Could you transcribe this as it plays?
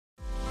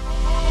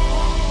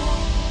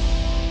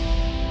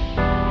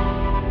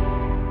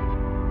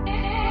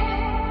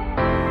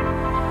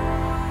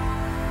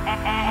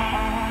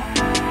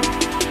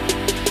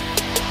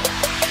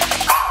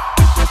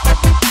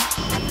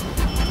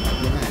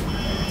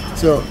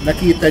So,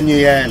 nakita nyo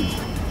yan.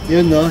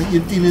 Yun, no?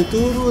 Yung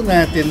tinuturo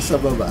natin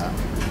sa baba,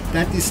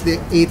 that is the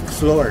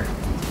 8th floor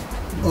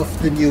of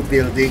the new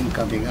building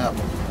coming up.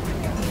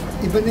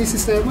 Iba na yung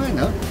sistema,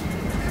 no?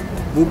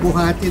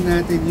 Bubuhatin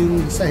natin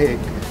yung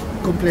sahig,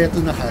 kompleto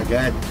na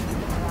kagad.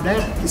 That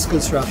is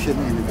construction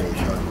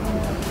innovation.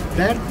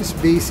 That is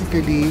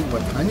basically what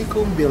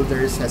Honeycomb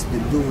Builders has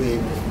been doing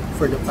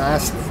for the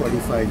past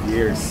 45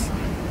 years.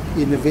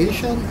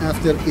 Innovation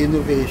after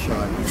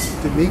innovation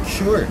to make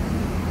sure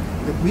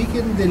that we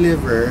can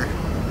deliver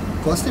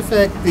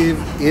cost-effective,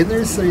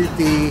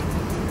 inner-city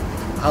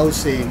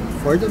housing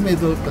for the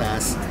middle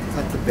class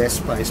at the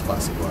best price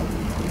possible.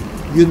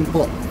 Yun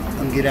po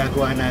ang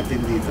ginagawa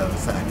natin dito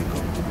sa Honeycomb.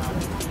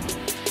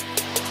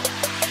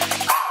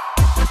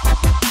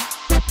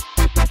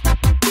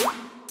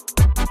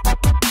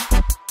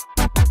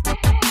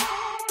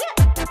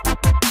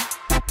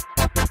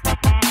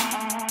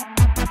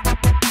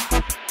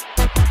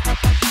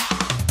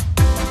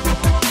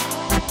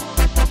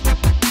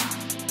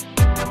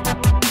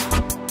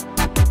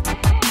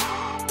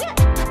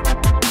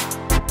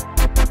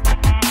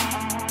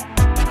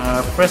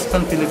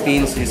 Prescon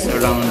Philippines is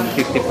around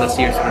 50 plus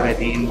years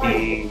already in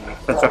the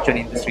construction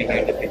industry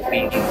here in the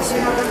Philippines.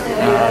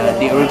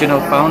 The original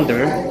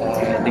founder,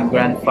 the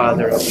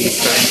grandfather of the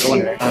current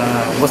owner,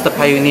 was the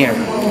pioneer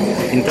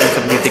in terms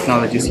of new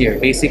technologies here.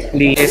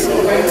 Basically,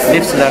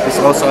 lift slab is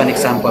also an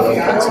example of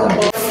that slab.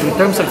 In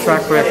terms of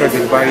track record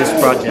with various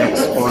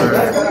projects for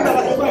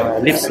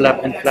lift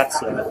slab and flat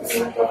slab,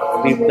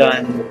 we've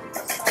done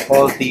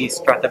all the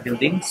strata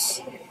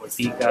buildings,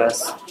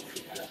 Ortigas.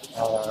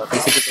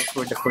 Basically, those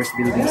were the first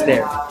buildings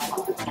there.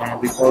 And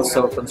we've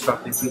also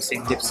constructed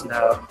using lift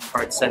slab,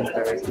 art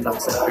center, lung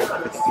center,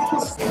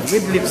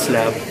 with lift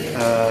slab,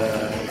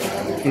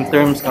 in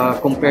terms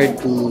compared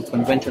to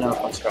conventional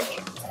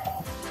construction,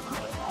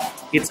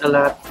 it's a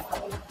lot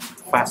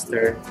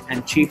faster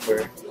and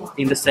cheaper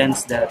in the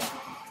sense that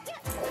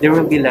there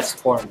will be less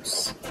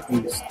forms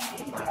used.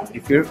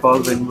 If you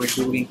recall, when we're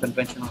doing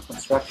conventional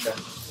construction,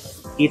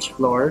 each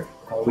floor,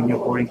 when you're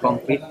pouring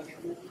concrete,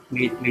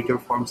 major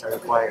forms are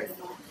required.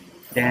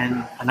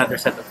 Then another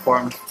set of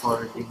forms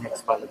for the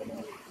next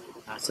following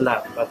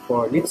slab. But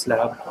for lift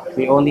slab,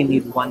 we only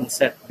need one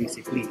set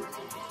basically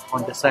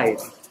on the side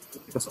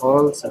because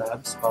all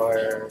slabs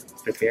are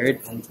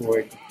prepared and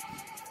poured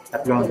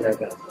at ground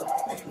level.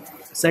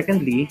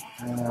 Secondly,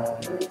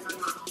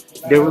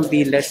 there will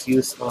be less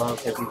use of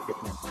heavy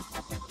equipment.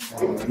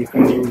 If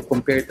you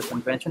compare to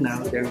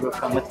conventional, there will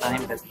come a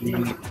time that you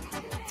need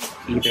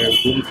either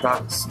boom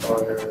trucks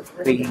or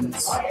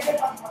cranes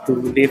to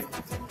lift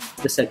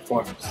the said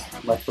forms.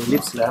 But for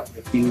lift slab,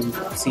 if you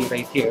see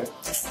right here,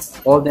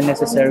 all the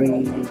necessary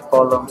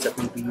columns that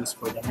will be used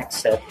for the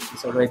next set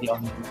is already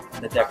on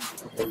the deck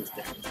of the lift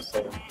deck.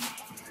 So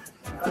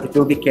it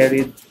will be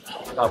carried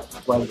up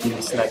while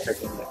the slabs are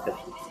being lifted.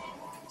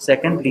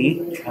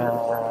 Secondly,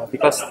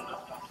 because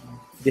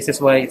this is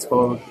why it's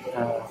called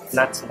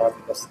flat slab,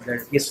 because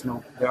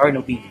there are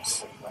no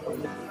beams.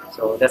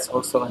 So that's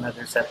also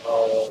another set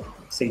of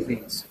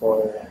savings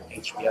for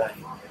HBI.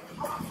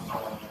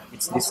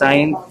 It's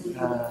designed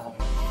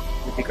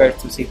with regard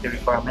to safety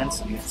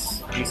requirements.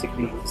 It's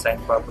basically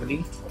designed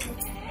properly,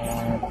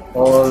 and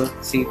all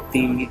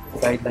safety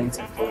guidelines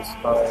and rules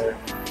are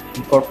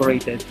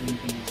incorporated in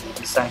the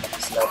design of the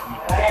slab.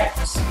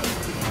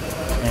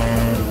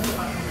 And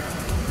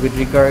with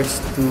regards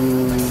to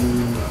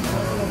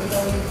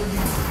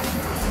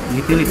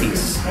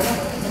utilities,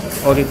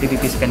 all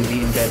utilities can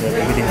be embedded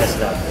within the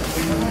slab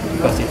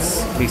because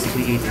it's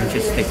basically 8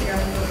 inches thick.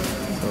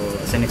 So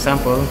as an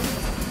example,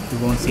 you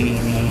won't see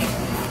any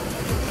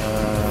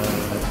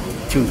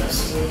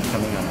tubes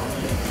coming out.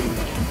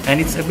 And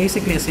it's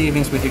basically a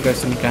savings with regards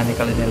to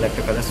mechanical and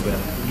electrical as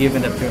well,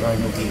 given that there are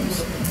no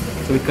beams.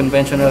 So with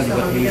conventional,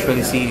 what we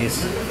usually see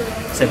is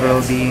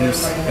several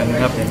beams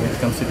coming up, and when it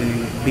comes to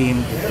the beam,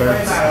 it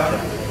curves.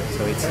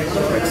 So it's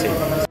quite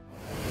safe.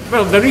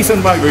 Well, the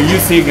reason why we're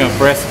using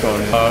Prescon,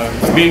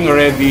 it's being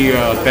already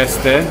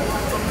tested.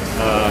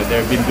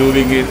 They've been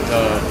doing it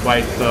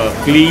quite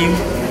clean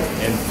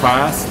and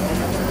fast,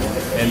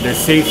 and their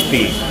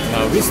safety.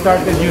 We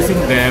started using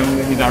them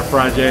in our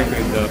project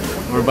in the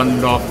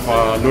urban block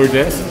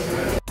Lourdes.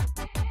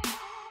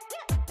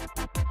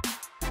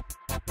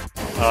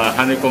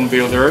 Honeycomb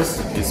Builders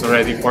is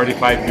already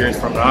 45 years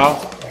from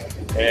now,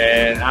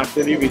 and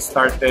actually we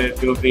started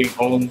building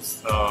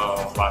homes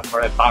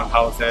for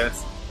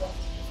townhouses,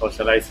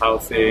 socialized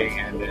housing,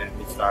 and then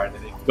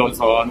it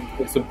goes on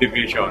to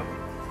subdivision.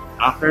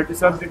 After the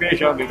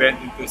subdivision, we went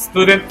into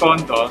student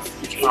condos,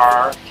 which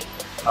are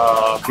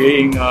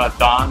being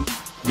done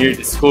near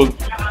the school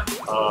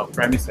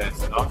premises.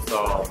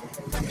 So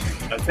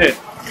that's it.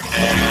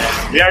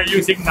 And we are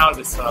using now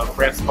this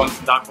Prescon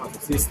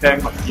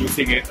system, of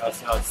using it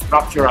as a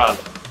structural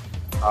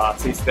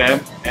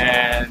system,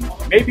 and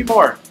maybe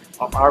more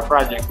of our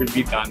project will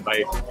be done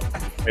by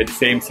the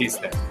same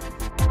system.